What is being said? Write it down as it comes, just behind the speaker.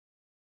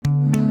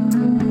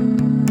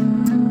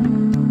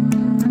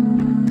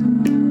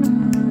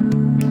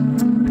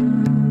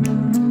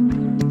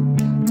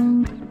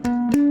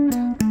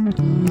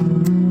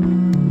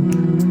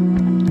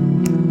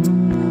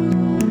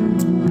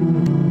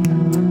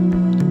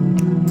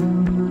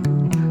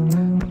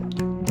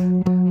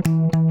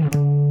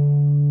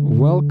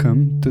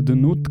Welcome to the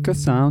Nutka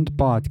Sound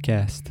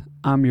Podcast.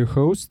 I'm your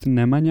host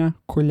Nemanja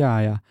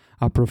Koljaja,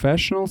 a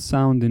professional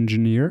sound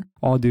engineer,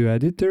 audio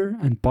editor,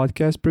 and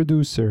podcast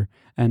producer,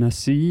 and a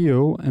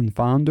CEO and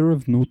founder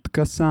of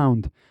Nutka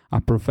Sound,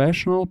 a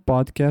professional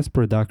podcast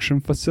production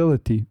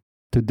facility.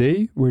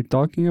 Today we're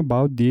talking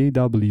about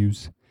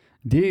DAWs.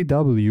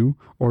 DAW,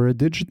 or a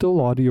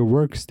digital audio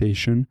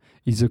workstation,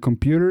 is a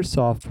computer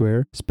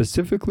software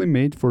specifically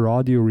made for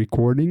audio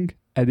recording,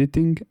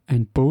 editing,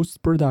 and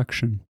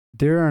post-production.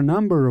 There are a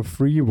number of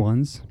free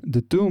ones.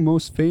 The two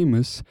most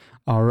famous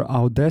are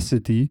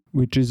Audacity,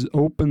 which is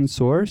open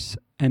source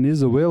and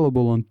is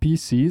available on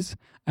PCs,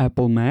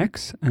 Apple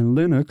Macs, and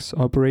Linux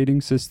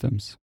operating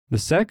systems. The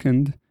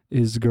second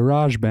is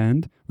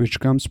GarageBand, which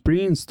comes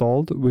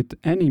pre-installed with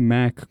any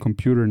Mac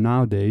computer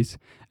nowadays,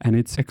 and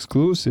it's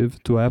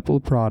exclusive to Apple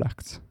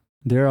products.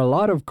 There are a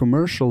lot of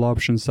commercial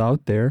options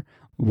out there.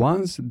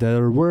 Ones that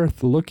are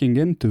worth looking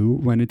into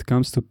when it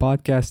comes to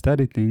podcast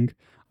editing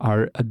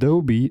are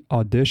Adobe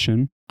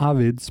Audition,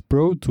 Avid's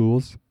Pro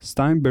Tools,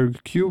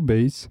 Steinberg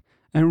Cubase,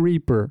 and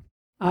Reaper.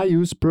 I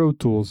use Pro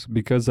Tools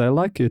because I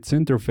like its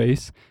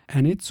interface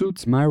and it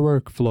suits my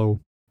workflow.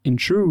 In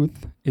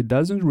truth, it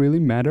doesn't really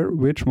matter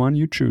which one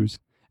you choose,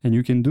 and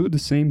you can do the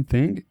same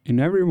thing in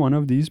every one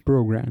of these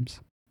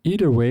programs.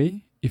 Either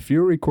way, if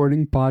you're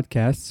recording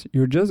podcasts,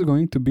 you're just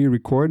going to be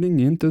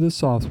recording into the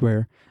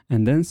software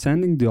and then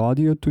sending the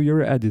audio to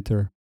your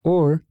editor.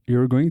 Or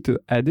you're going to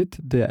edit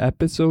the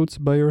episodes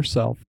by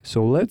yourself.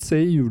 So let's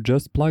say you've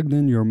just plugged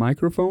in your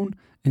microphone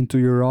into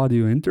your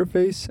audio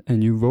interface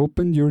and you've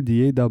opened your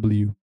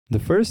DAW. The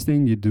first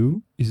thing you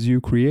do is you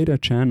create a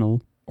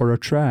channel or a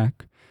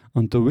track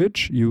onto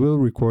which you will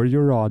record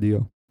your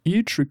audio.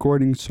 Each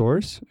recording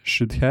source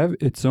should have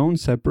its own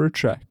separate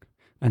track,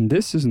 and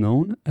this is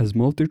known as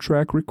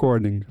multi-track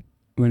recording.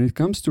 When it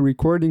comes to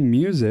recording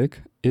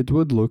music, it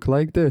would look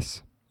like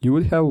this. You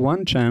would have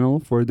one channel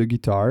for the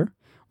guitar,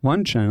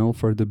 one channel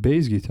for the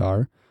bass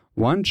guitar,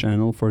 one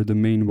channel for the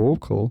main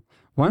vocal,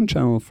 one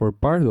channel for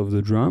part of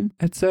the drum,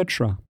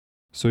 etc.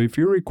 So if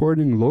you're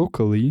recording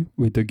locally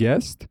with a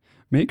guest,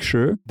 make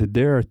sure that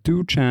there are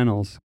two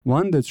channels,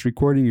 one that's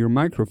recording your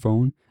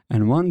microphone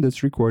and one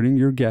that's recording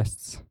your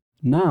guests.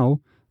 Now,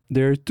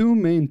 there are two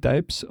main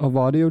types of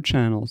audio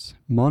channels,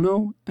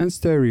 mono and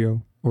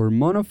stereo, or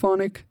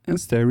monophonic and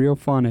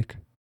stereophonic.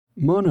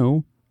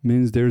 Mono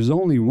means there's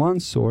only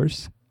one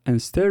source,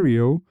 and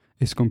stereo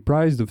is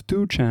comprised of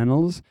two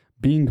channels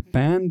being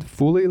panned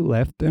fully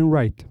left and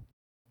right.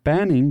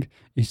 Panning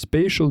is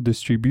spatial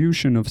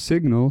distribution of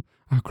signal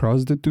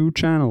across the two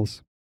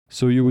channels.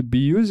 So you would be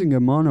using a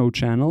mono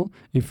channel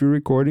if you're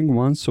recording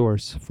one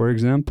source, for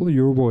example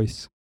your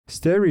voice.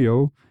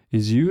 Stereo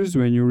is used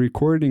when you're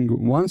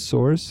recording one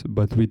source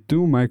but with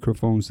two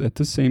microphones at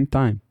the same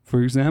time,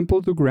 for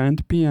example the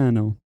grand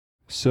piano.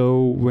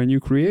 So when you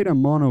create a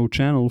mono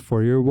channel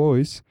for your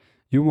voice,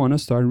 you want to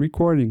start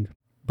recording.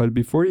 But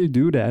before you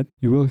do that,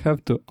 you will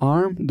have to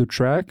arm the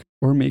track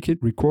or make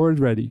it record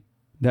ready.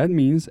 That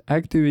means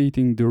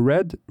activating the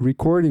red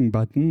recording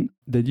button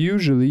that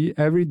usually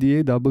every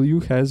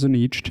DAW has on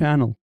each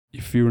channel.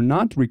 If you're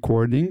not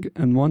recording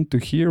and want to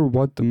hear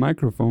what the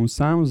microphone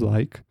sounds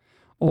like,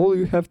 all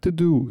you have to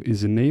do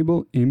is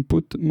enable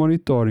input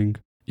monitoring.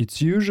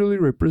 It's usually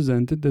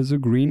represented as a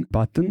green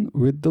button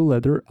with the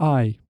letter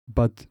I,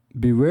 but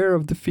beware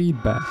of the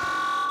feedback.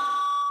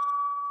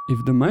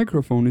 If the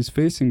microphone is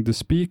facing the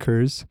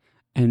speakers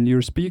and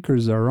your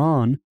speakers are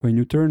on, when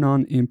you turn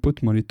on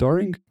input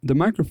monitoring, the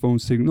microphone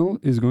signal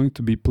is going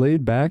to be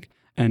played back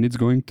and it's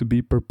going to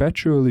be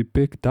perpetually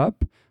picked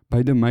up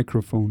by the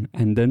microphone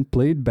and then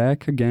played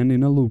back again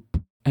in a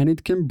loop. And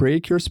it can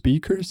break your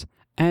speakers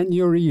and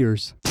your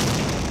ears.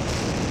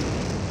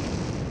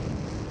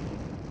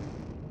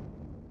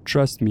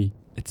 Trust me,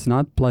 it's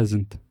not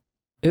pleasant.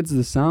 It's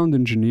the sound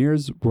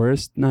engineer's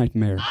worst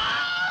nightmare.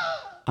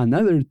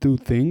 Another two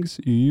things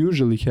you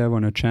usually have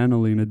on a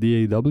channel in a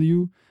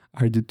DAW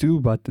are the two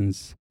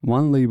buttons,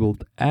 one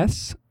labeled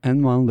S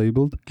and one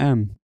labeled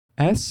M.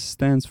 S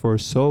stands for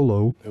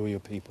solo. Who are your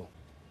people?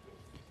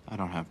 I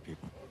don't have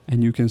people.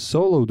 And you can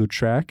solo the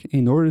track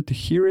in order to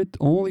hear it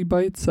only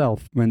by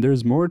itself when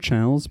there's more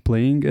channels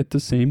playing at the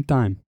same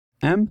time.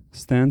 M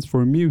stands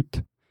for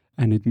mute,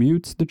 and it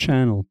mutes the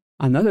channel.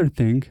 Another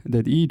thing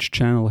that each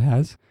channel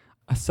has,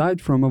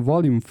 aside from a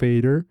volume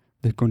fader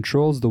that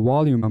controls the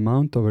volume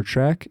amount of a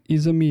track,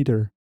 is a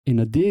meter. In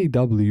a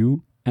DAW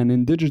and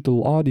in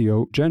digital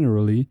audio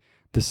generally,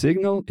 the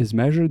signal is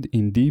measured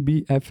in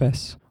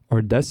dBFS,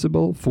 or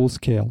decibel full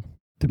scale.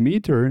 The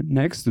meter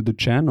next to the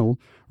channel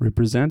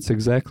represents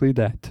exactly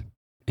that.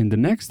 In the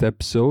next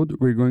episode,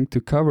 we're going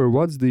to cover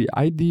what's the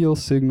ideal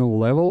signal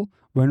level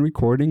when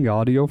recording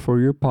audio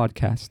for your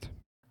podcast.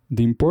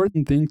 The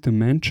important thing to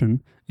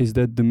mention is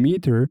that the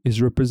meter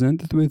is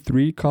represented with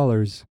three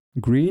colors,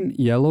 green,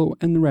 yellow,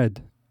 and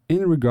red,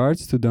 in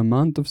regards to the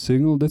amount of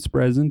signal that's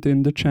present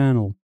in the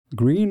channel.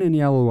 Green and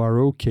yellow are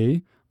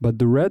okay, but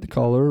the red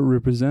color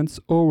represents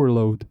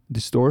overload,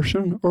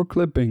 distortion, or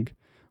clipping,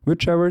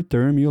 whichever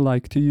term you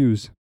like to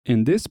use.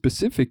 In this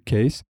specific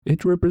case,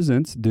 it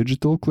represents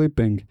digital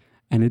clipping,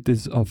 and it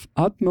is of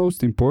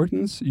utmost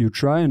importance you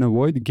try and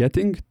avoid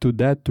getting to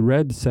that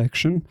red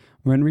section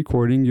when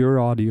recording your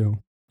audio.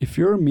 If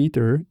your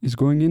meter is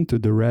going into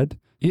the red,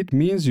 it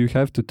means you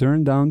have to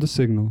turn down the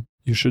signal.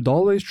 You should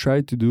always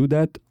try to do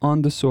that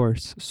on the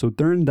source, so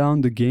turn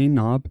down the gain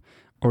knob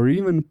or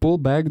even pull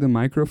back the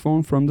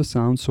microphone from the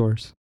sound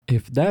source.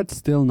 If that's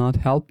still not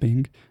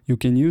helping, you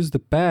can use the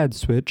pad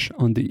switch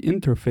on the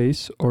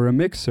interface or a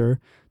mixer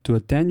to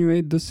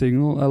attenuate the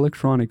signal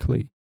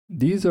electronically.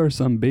 These are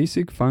some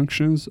basic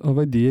functions of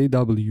a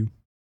DAW.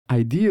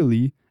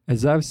 Ideally,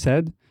 as I've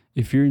said,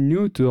 if you're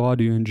new to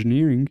audio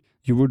engineering,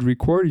 you would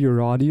record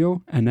your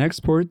audio and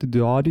export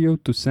the audio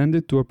to send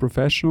it to a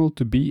professional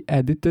to be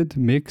edited,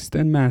 mixed,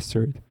 and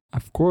mastered.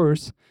 Of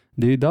course,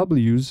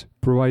 DAWs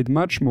provide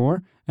much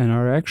more and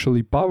are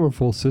actually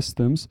powerful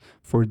systems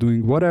for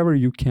doing whatever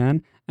you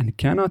can and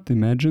cannot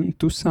imagine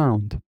to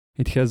sound.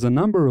 It has a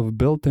number of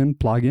built-in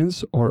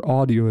plugins or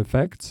audio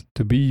effects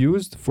to be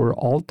used for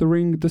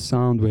altering the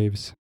sound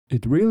waves.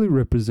 It really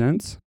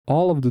represents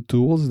all of the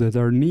tools that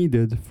are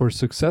needed for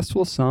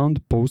successful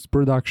sound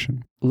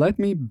post-production. Let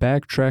me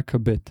backtrack a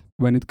bit.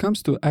 When it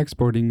comes to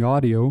exporting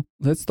audio,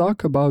 let's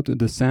talk about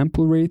the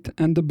sample rate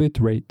and the bit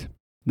rate.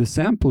 The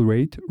sample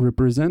rate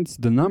represents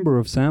the number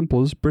of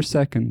samples per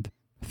second.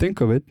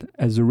 Think of it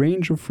as a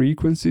range of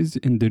frequencies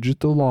in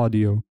digital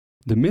audio.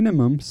 The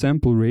minimum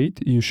sample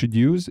rate you should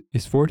use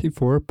is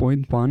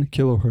 44.1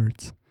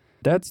 kHz.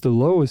 That's the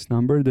lowest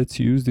number that's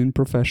used in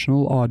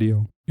professional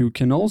audio. You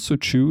can also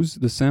choose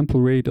the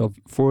sample rate of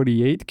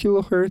 48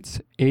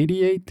 kHz,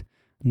 88,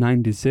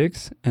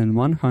 96, and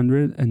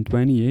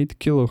 128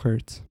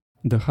 kHz.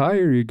 The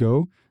higher you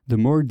go, the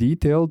more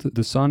detailed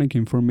the sonic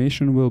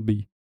information will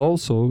be.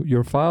 Also,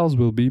 your files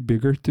will be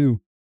bigger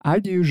too.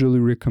 I'd usually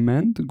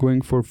recommend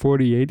going for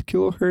 48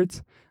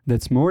 kHz.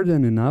 That's more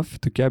than enough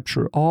to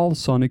capture all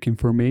sonic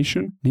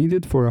information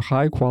needed for a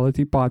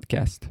high-quality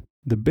podcast.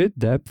 The bit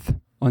depth,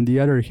 on the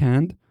other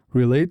hand,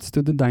 relates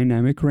to the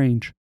dynamic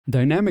range.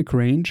 Dynamic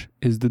range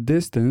is the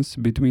distance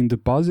between the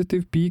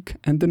positive peak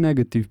and the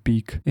negative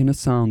peak in a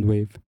sound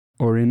wave.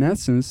 Or in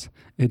essence,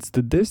 it's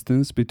the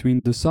distance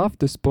between the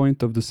softest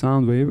point of the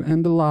sound wave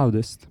and the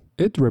loudest.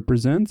 It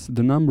represents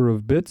the number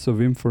of bits of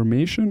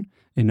information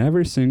in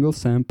every single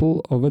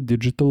sample of a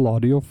digital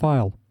audio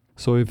file.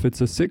 So if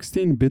it's a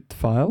 16-bit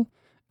file,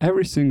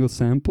 every single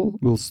sample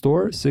will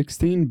store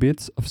 16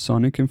 bits of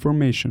sonic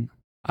information.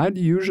 I'd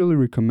usually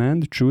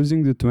recommend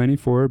choosing the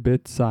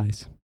 24-bit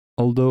size.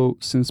 Although,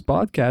 since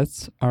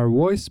podcasts are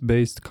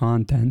voice-based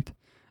content,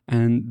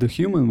 and the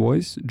human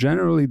voice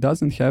generally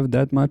doesn't have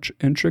that much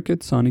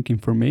intricate sonic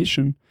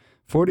information,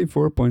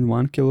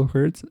 44.1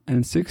 kHz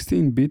and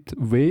 16-bit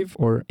WAV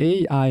or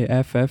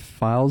AIFF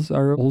files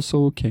are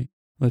also okay.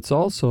 Let's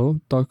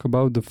also talk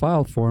about the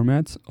file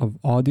formats of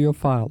audio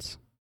files.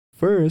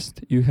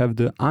 First, you have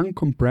the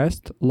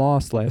uncompressed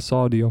lossless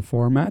audio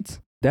formats.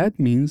 That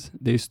means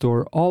they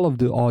store all of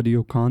the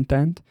audio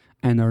content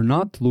and are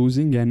not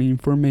losing any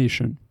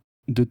information.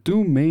 The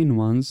two main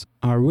ones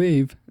are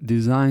WAV,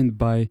 designed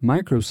by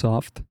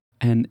Microsoft,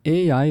 and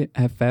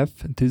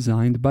AIFF,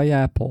 designed by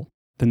Apple.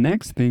 The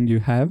next thing you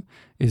have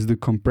is the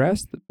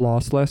compressed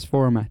lossless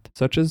format,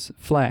 such as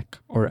FLAC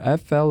or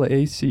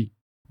FLAC,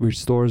 which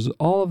stores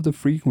all of the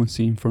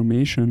frequency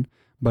information,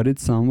 but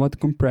it's somewhat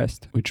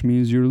compressed, which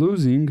means you're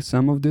losing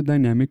some of the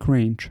dynamic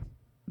range.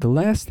 The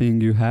last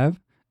thing you have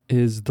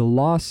is the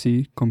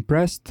lossy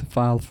compressed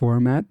file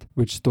format,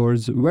 which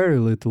stores very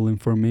little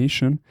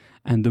information,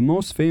 and the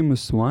most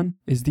famous one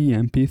is the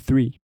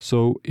MP3.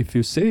 So if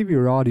you save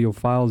your audio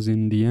files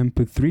in the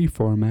MP3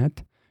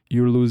 format,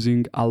 you're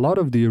losing a lot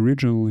of the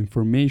original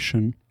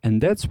information,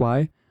 and that's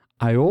why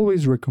I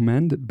always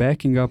recommend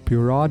backing up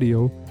your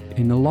audio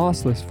in a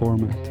lossless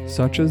format,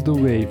 such as the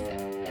WAV.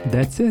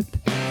 That's it.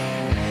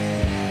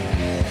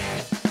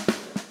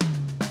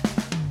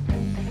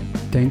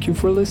 Thank you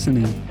for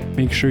listening.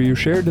 Make sure you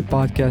share the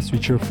podcast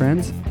with your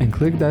friends and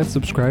click that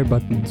subscribe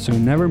button so you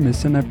never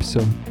miss an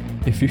episode.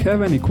 If you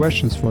have any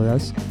questions for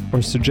us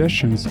or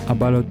suggestions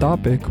about a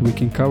topic we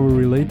can cover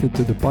related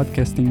to the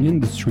podcasting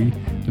industry,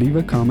 leave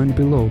a comment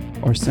below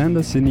or send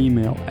us an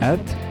email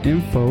at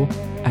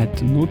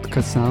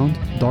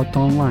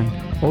info@nutkasound.online.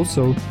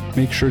 Also,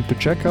 make sure to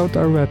check out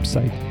our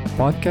website,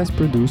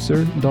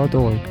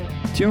 podcastproducer.org.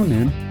 Tune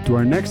in to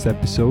our next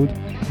episode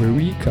where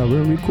we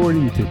cover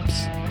recording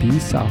tips.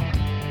 Peace out.